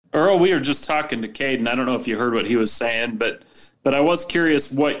Earl, we were just talking to Caden. I don't know if you heard what he was saying, but I was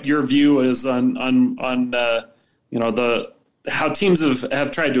curious what your view is on the how teams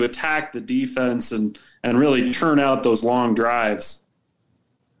have tried to attack the defense and really turn out those long drives.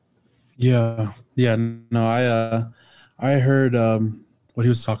 Yeah. No, I heard what he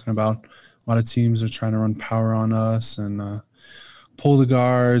was talking about. A lot of teams are trying to run power on us and pull the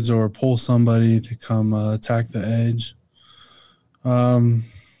guards or pull somebody to come attack the edge.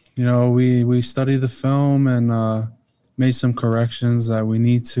 We studied the film and made some corrections that we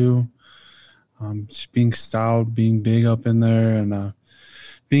need to. Just being stout, being big up in there, and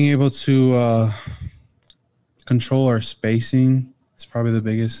being able to control our spacing is probably the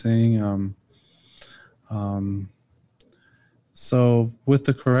biggest thing. So with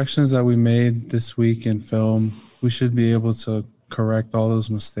the corrections that we made this week in film, we should be able to correct all those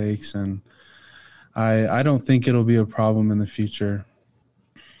mistakes, and I don't think it'll be a problem in the future.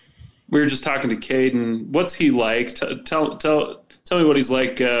 We were just talking to Caden. What's he like? Tell me what he's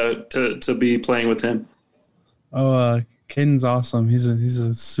like to be playing with him. Caden's awesome. He's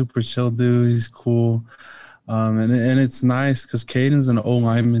a super chill dude. He's cool. And it's nice because Caden's an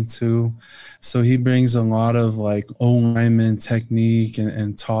O-lineman too. So he brings a lot of like O-lineman technique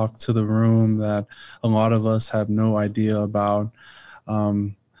and talk to the room that a lot of us have no idea about.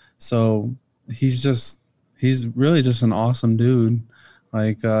 So he's really just an awesome dude.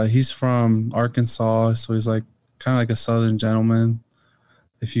 Like he's from Arkansas, so he's like kind of like a Southern gentleman,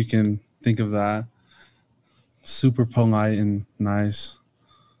 if you can think of that. Super polite and nice.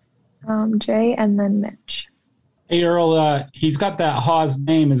 Jay and then Mitch. Hey, Earl, he's got that Hawes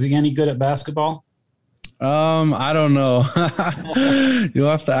name. Is he any good at basketball? I don't know. You'll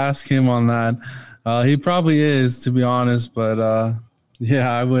have to ask him on that. He probably is, to be honest, but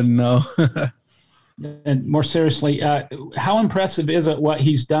yeah, I wouldn't know. And more seriously, how impressive is it what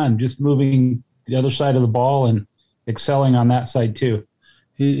he's done, just moving the other side of the ball and excelling on that side too?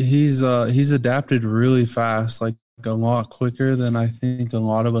 He's adapted really fast, like a lot quicker than I think a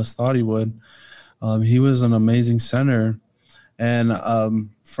lot of us thought he would. He was an amazing center. And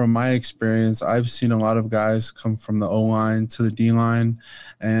from my experience, I've seen a lot of guys come from the O-line to the D-line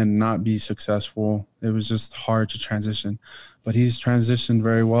and not be successful. It was just hard to transition. But he's transitioned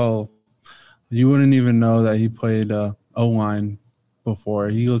very well. You wouldn't even know that he played O-line before.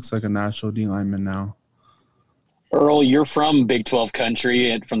 He looks like a natural D-lineman now. Earl, you're from Big 12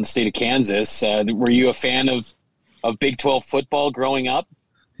 country and from the state of Kansas. Were you a fan of Big 12 football growing up?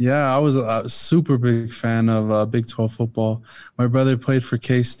 Yeah, I was a super big fan of Big 12 football. My brother played for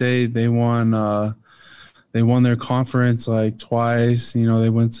K-State. They won their conference like twice. You know, they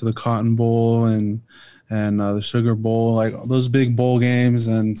went to the Cotton Bowl and the Sugar Bowl, like those big bowl games.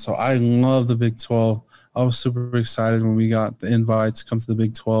 And so I love the Big 12. I was super excited when we got the invite to come to the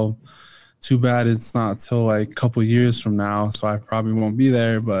Big 12. Too bad it's not till like a couple years from now, so I probably won't be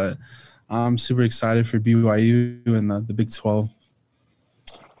there. But I'm super excited for BYU and the Big 12.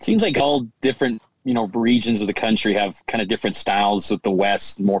 Seems like all different, regions of the country have kind of different styles. With the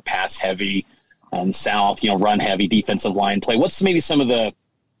West, more pass heavy, South, run heavy, defensive line play. What's maybe some of the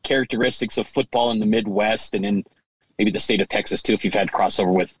characteristics of football in the Midwest and in maybe the state of Texas too, if you've had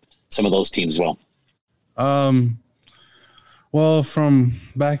crossover with some of those teams as well? Well, from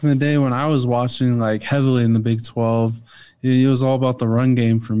back in the day when I was watching like heavily in the Big 12, it was all about the run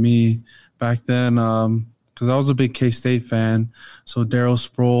game for me back then. Because I was a big K-State fan, so Darryl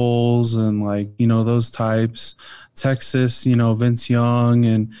Sproles and those types. Texas, Vince Young,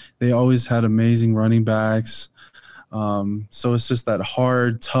 and they always had amazing running backs. So it's just that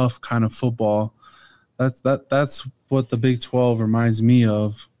hard, tough kind of football. That's what the Big 12 reminds me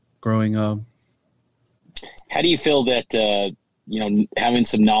of growing up. How do you feel that having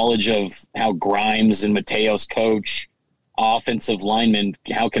some knowledge of how Grimes and Mateos coach offensive linemen,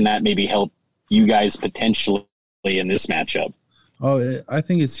 how can that maybe help you guys potentially in this matchup? Oh, I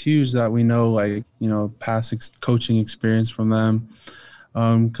think it's huge that we know past coaching experience from them.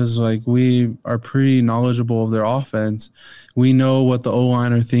 Because we are pretty knowledgeable of their offense. We know what the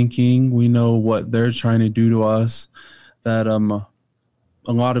O-line are thinking. We know what they're trying to do to us that a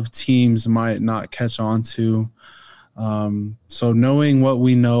lot of teams might not catch on to. So knowing what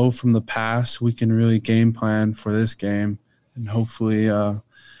we know from the past, we can really game plan for this game, and hopefully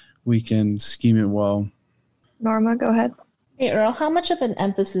we can scheme it well. Norma, go ahead. Hey, Earl, how much of an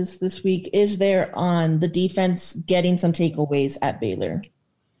emphasis this week is there on the defense getting some takeaways at Baylor?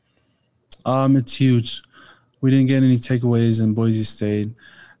 It's huge. We didn't get any takeaways in Boise State,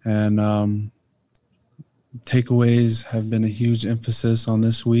 and takeaways have been a huge emphasis on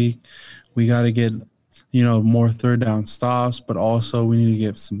this week. We got to get more third down stops, but also we need to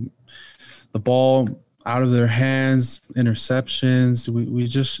get the ball out of their hands, interceptions.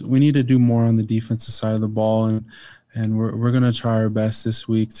 We need to do more on the defensive side of the ball, and we're gonna try our best this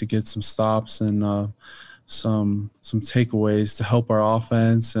week to get some stops and some takeaways to help our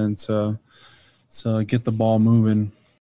offense and to get the ball moving.